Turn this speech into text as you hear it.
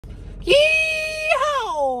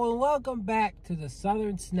Yeehaw! And welcome back to the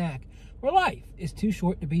Southern Snack, where life is too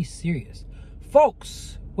short to be serious.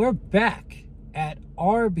 Folks, we're back at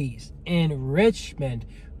Arby's in Richmond.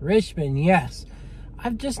 Richmond, yes.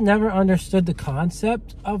 I've just never understood the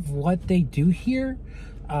concept of what they do here.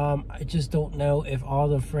 I just don't know if all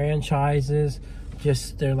the franchises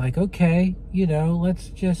they're like, okay, you know, let's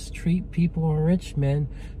just treat people in Richmond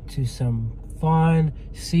to some fun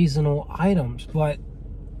seasonal items. But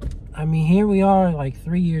I mean, here we are like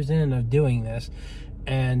 3 years in of doing this,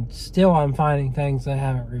 and still I'm finding things I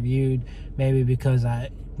haven't reviewed, maybe because I,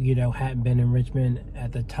 you know, hadn't been in Richmond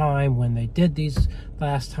at the time when they did these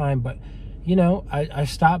last time. But, you know, I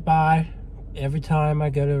stop by every time I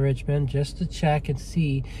go to Richmond just to check and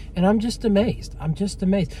see, and I'm just amazed.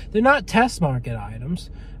 They're not test market items.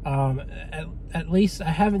 At least I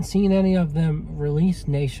haven't seen any of them released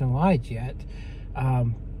nationwide yet.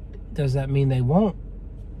 Does that mean they won't?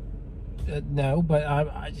 No, but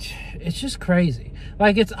it's just crazy.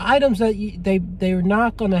 Like, it's items that they're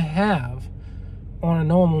not going to have on a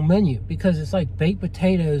normal menu, because it's like baked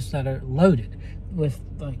potatoes that are loaded with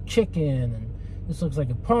like chicken, and this looks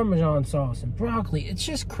like a Parmesan sauce and broccoli. It's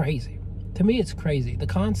just crazy. To me, it's crazy. The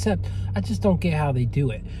concept, I just don't get how they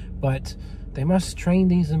do it. But they must train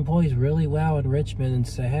these employees really well in Richmond and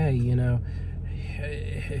say, hey, you know,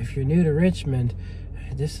 if you're new to Richmond,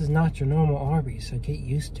 this is not your normal Arby's, so get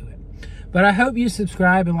used to it. But I hope you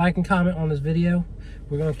subscribe and like and comment on this video.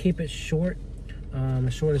 We're going to keep it short,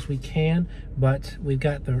 as short as we can. But we've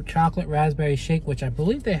got the chocolate raspberry shake, which I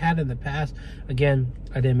believe they had in the past. Again,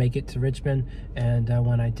 I didn't make it to Richmond, and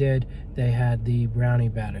when I did, they had the brownie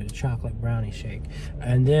batter, the chocolate brownie shake.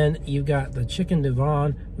 And then you've got the chicken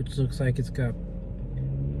Divan, which looks like it's got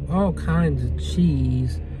all kinds of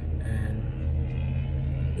cheese,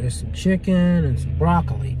 and there's some chicken and some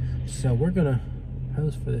broccoli. So we're going to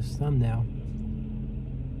pose for this thumbnail.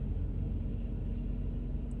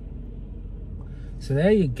 So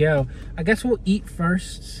there you go. I guess we'll eat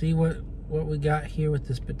first, see what we got here with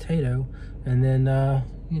this potato, and then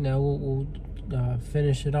you know, we'll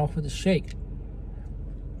finish it off with a shake.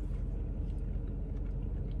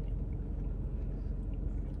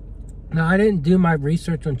 Now, I didn't do my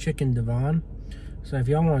research on chicken Divan, so if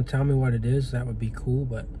y'all want to tell me what it is, that would be cool.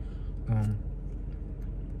 But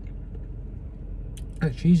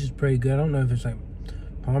that cheese is pretty good. I don't know if it's like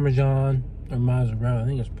Parmesan or mozzarella. I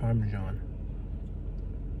think it's Parmesan.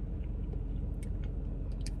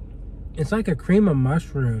 It's like a cream of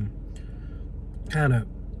mushroom kind of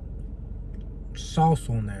sauce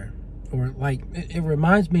on there. Or like, it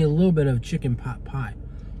reminds me a little bit of chicken pot pie.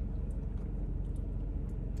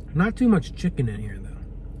 Not too much chicken in here, though.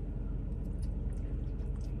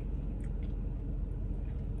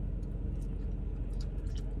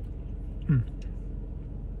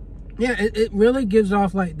 Yeah, it really gives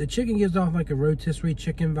off, like, the chicken gives off like a rotisserie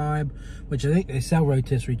chicken vibe, which I think they sell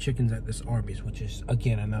rotisserie chickens at this Arby's, which is,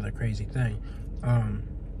 again, another crazy thing. But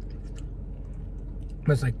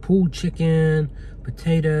it's like pulled chicken,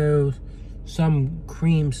 potatoes, some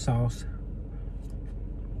cream sauce,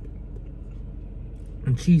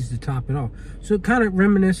 and cheese to top it off. So kind of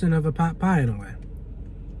reminiscent of a pot pie in a way.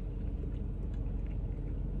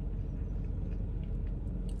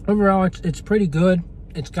 Overall, it's pretty good.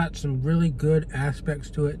 It's got some really good aspects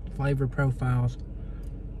to it, flavor profiles.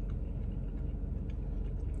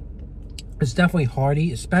 It's definitely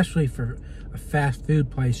hearty, especially for a fast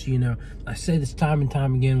food place. You know, I say this time and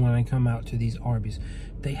time again when I come out to these Arby's.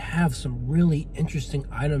 They have some really interesting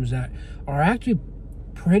items that are actually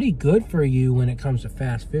pretty good for you when it comes to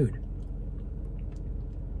fast food.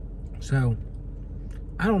 So,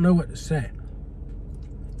 I don't know what to say.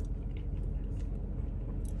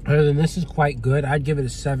 Other than this is quite good. I'd give it a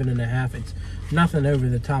 7.5. It's nothing over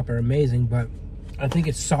the top or amazing, but I think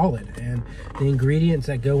it's solid, and the ingredients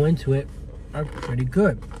that go into it are pretty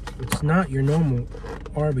good. It's not your normal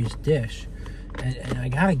Arby's dish, and I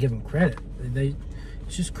gotta give them credit.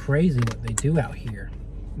 It's just crazy what they do out here.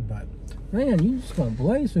 But man, you just gonna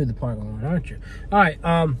blaze through the parking lot, aren't you? All right,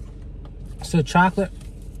 so chocolate,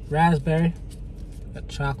 raspberry, got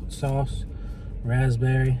chocolate sauce,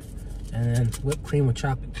 raspberry, and then whipped cream with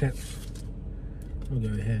chocolate chips. We'll go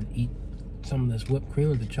ahead and eat some of this whipped cream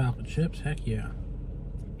with the chocolate chips. Heck yeah.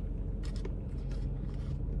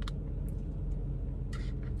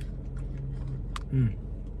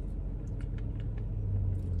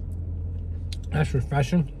 That's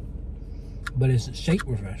refreshing, but is it shake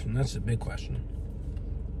refreshing? That's the big question.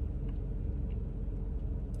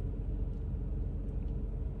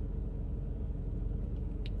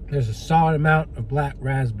 There's a solid amount of black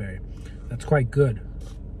raspberry. That's quite good.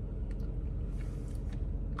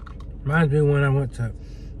 Reminds me when I went to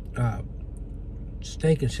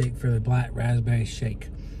Steak and Shake for the black raspberry shake.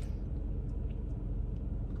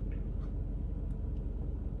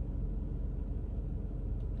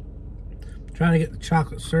 Trying to get the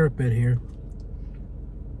chocolate syrup in here.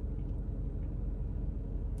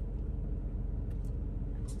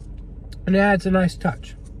 And it adds a nice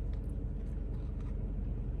touch.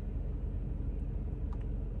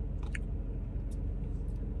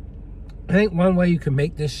 I think one way you can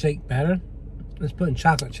make this shake better is putting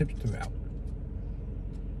chocolate chips throughout.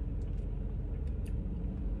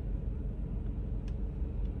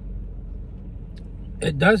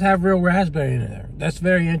 It does have real raspberry in there. That's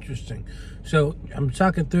very interesting. So I'm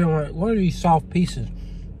talking through and I'm like, what are these soft pieces?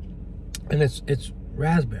 And it's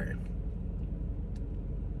raspberry.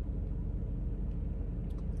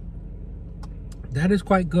 That is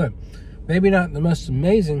quite good. Maybe not the most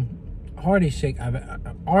amazing Arby's shake I've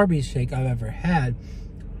ever had,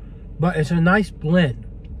 but it's a nice blend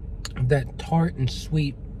of that tart and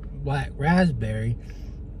sweet black raspberry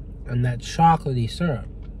and that chocolatey syrup.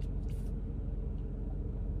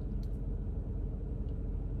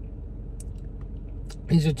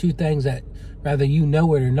 These are two things that, whether you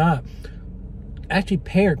know it or not, actually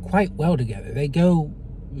pair quite well together. They go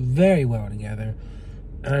very well together,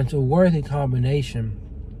 and it's a worthy combination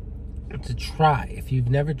to try. If you've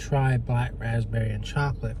never tried black raspberry and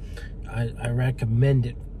chocolate, I recommend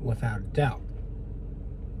it without a doubt.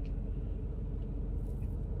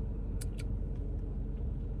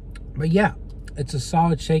 But yeah, it's a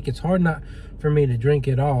solid shake. It's hard not for me to drink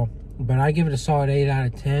it all, but I give it a solid 8 out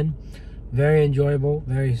of 10. Very enjoyable,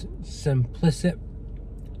 very simplistic,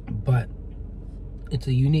 but it's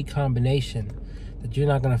a unique combination that you're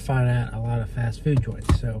not going to find at a lot of fast food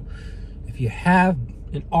joints. So if you have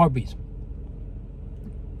an Arby's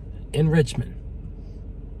in Richmond,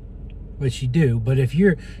 which you do, but if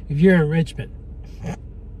you're in Richmond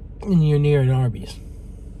and you're near an Arby's,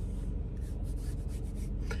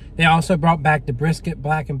 they also brought back the brisket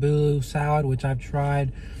black and blue salad, which I've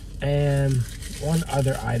tried, and one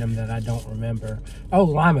other item that I don't remember. Oh,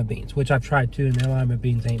 lima beans, which I've tried too, and their lima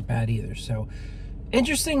beans ain't bad either. So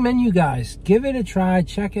interesting menu, guys. Give it a try.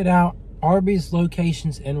 Check it out. Arby's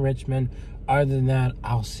locations in Richmond. Other than that,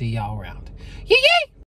 I'll see y'all around. Yay!